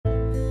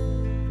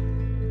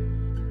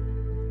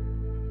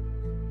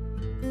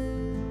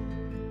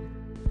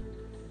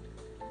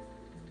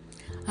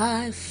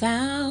I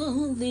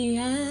found the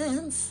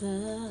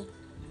answer,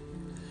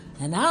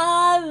 and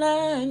I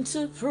learned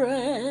to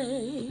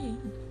pray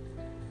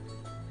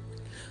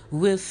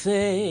with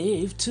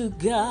faith to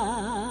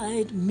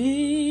guide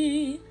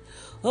me.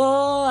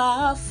 Oh,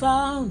 I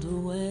found a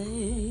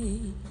way.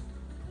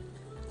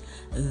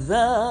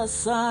 The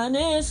sun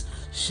is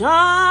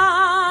shining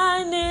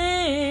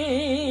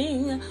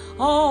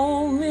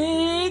on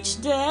me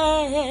each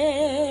day.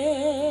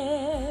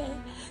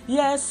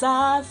 Yes,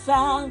 I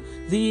found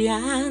the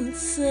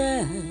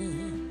answer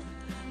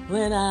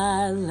when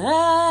I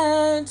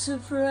learned to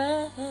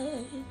pray.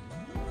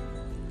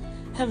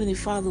 Heavenly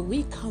Father,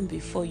 we come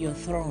before your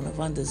throne of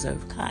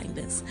undeserved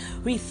kindness.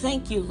 We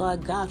thank you,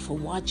 Lord God, for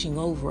watching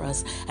over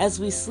us as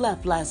we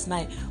slept last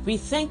night. We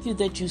thank you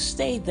that you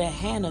stayed the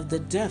hand of the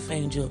death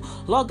angel.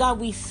 Lord God,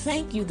 we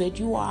thank you that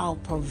you are our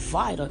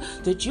provider,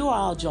 that you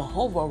are our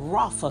Jehovah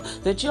Rapha,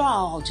 that you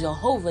are our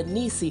Jehovah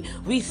Nisi.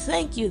 We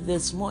thank you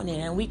this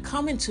morning, and we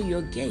come into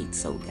your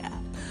gates, oh God,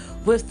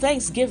 with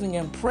thanksgiving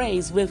and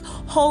praise, with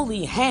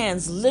holy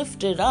hands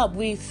lifted up.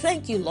 We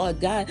thank you, Lord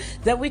God,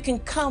 that we can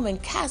come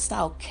and cast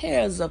our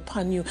cares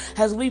upon you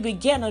as we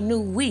begin a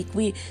new week.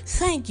 We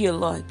thank you,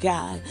 Lord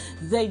God,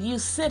 that you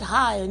sit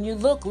high and you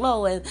look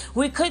low, and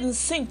we couldn't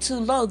sink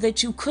too low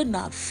that you could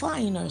not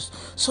find us.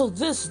 So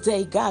this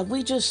day, God,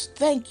 we just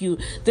thank you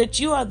that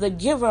you are the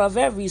giver of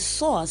every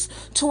source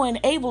to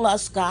enable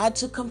us, God,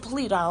 to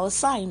complete our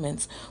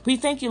assignments. We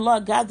thank you,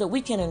 Lord God, that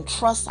we can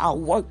entrust our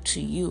work to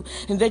you,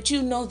 and that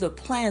you know the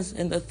plans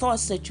and the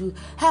thoughts that you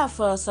have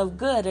for us of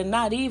good and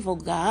not evil,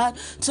 God,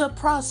 to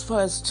prosper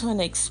us to an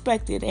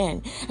expected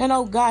end. And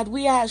oh God,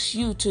 we ask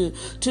you to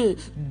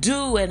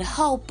do and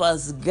help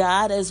us,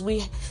 God, as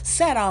we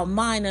set our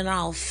mind and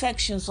our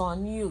affections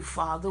on you,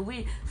 Father.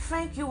 We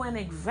thank you in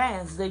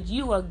advance that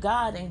you are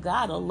God and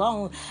God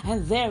alone,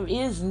 and there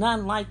is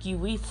none like you.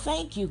 We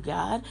thank you,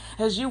 God,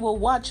 as you will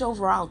watch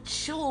over our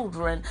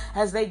children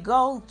as they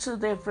go to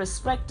their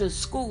respective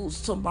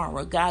schools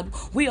tomorrow, God.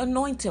 We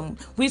anoint them.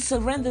 We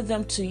surrender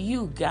them to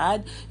you,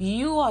 God.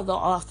 You are the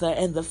author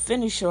and the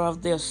finisher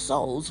of their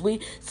souls.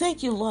 We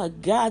thank you,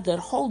 Lord God, that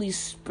Holy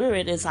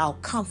Spirit is our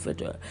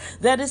comforter,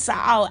 that it's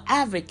our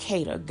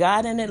advocator,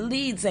 God, and it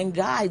leads and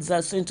guides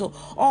us into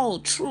all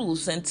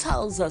truths and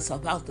tells us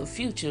about the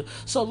future.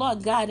 So,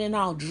 Lord God, in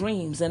our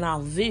dreams and our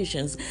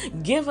visions,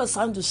 give us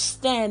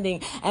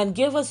understanding and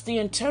give us the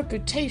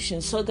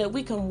interpretation so that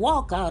we can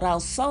walk out our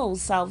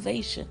soul's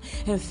salvation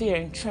in fear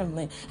and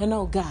trembling. And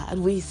oh God,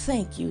 we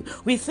thank you.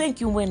 We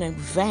thank you in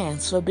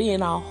advance for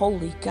being our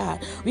holy God.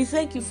 We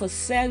thank you for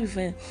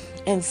saving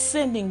and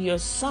sending your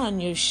Son,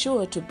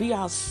 Yeshua, to be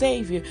our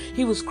Savior.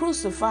 He was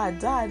crucified,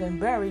 died,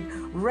 and buried,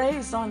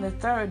 raised on the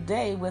third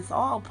day with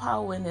all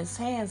power in his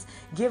hands,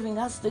 giving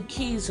us the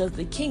keys of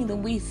the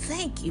kingdom. We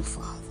thank you,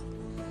 Father.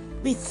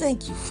 We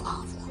thank you,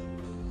 Father,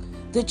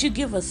 that you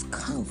give us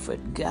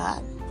comfort,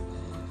 God.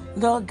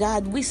 Lord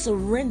God, we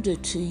surrender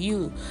to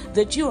you,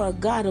 that you are a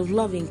God of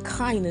loving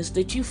kindness,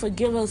 that you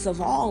forgive us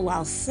of all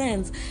our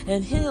sins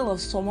and heal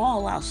us from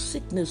all our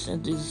sickness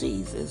and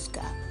diseases,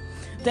 God.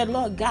 That,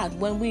 Lord God,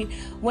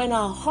 when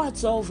our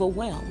hearts are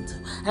overwhelmed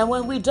and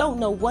when we don't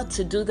know what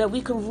to do, that we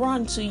can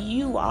run to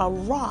you, our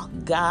rock,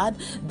 God,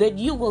 that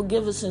you will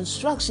give us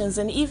instructions.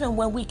 And even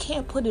when we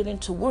can't put it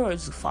into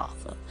words,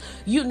 Father,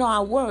 you know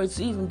our words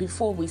even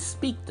before we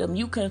speak them.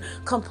 You can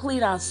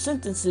complete our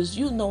sentences.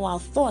 You know our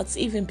thoughts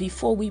even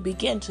before we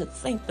begin to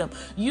think them.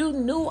 You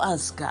knew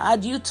us,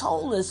 God. You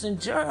told us in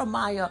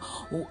Jeremiah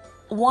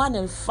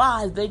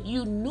 1:5 that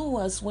you knew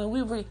us when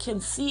we were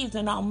conceived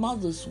in our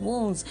mother's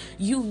wombs.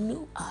 You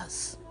knew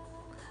us.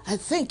 I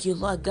thank you,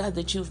 Lord God,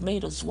 that you've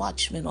made us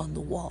watchmen on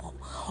the wall,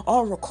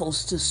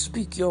 oracles to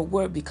speak your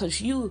word,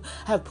 because you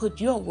have put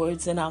your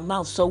words in our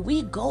mouths. So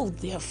we go,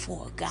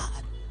 therefore,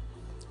 God,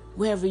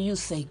 wherever you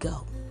say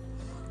go.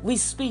 We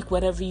speak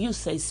whatever you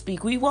say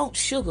speak. We won't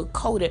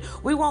sugarcoat it.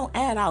 We won't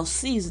add our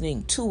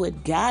seasoning to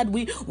it, God.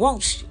 We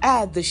won't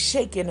add the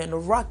shaking and the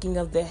rocking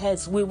of the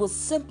heads. We will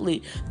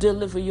simply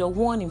deliver your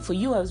warning, for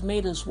you have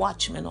made us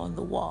watchmen on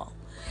the wall.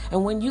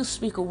 And when you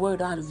speak a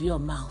word out of your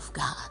mouth,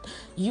 God,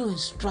 you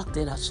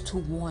instructed us to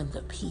warn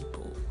the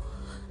people.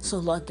 So,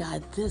 Lord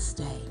God, this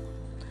day,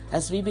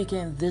 as we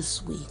begin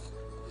this week,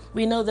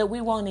 we know that we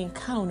won't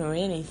encounter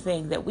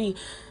anything that we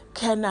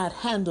cannot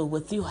handle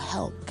with your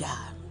help,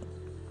 God.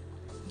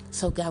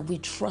 So, God, we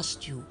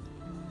trust you.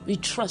 We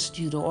trust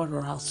you to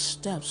order our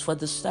steps, for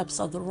the steps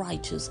of the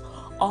righteous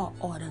are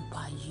ordered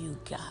by you,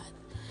 God.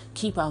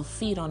 Keep our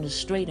feet on the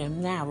straight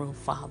and narrow,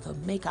 Father.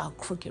 Make our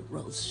crooked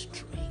roads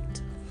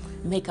straight.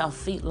 Make our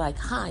feet like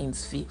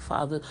hinds' feet,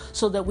 Father,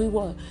 so that we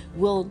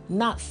will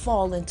not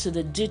fall into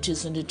the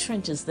ditches and the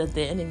trenches that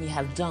the enemy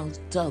have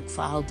dug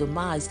for our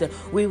demise, that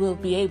we will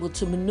be able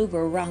to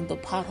maneuver around the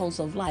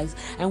potholes of life.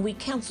 And we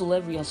cancel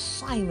every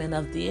assignment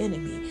of the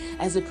enemy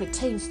as it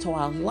pertains to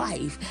our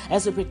life,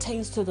 as it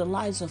pertains to the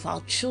lives of our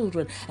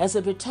children, as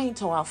it pertains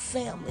to our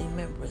family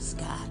members,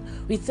 God.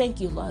 We thank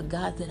you, Lord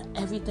God, that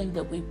everything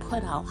that we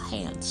put our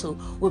hand to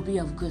will be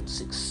of good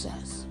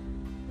success,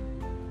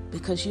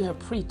 because you have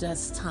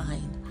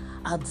predestined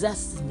our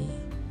destiny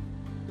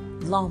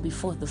long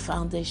before the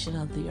foundation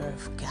of the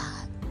earth,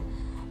 God.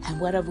 And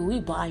whatever we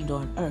bind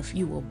on earth,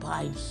 you will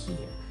bind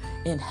here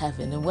in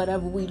heaven. And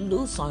whatever we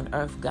loose on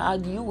earth,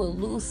 God, you will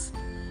loose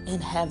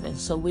in heaven.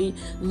 So we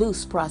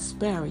loose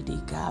prosperity,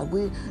 God.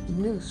 We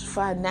loose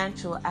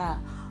financial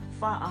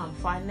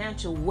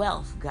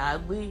wealth,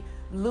 God. We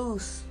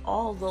loose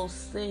all those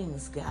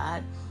things,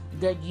 God,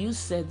 that you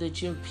said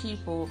that your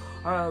people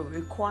are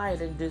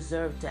required and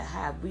deserve to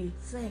have. We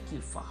thank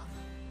you, Father,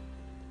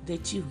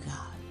 that you,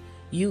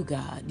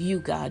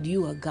 God,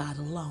 you are God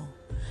alone.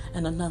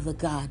 And another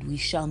God we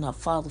shall not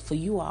follow, for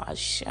you are a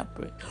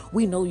shepherd.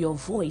 We know your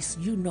voice.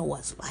 You know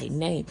us by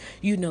name.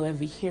 You know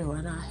every hair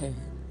on our head.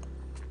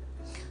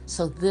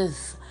 So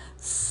this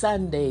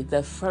Sunday,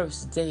 the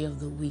first day of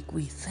the week,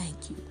 we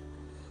thank you.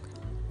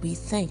 We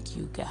thank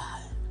you,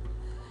 God.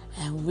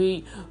 And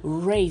we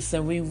race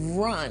and we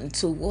run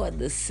toward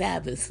the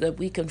Sabbath that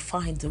we can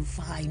find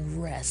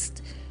divine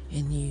rest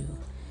in you.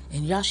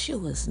 In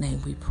Yeshua's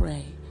name we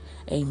pray.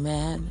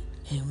 Amen,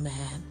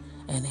 amen,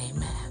 and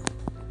amen.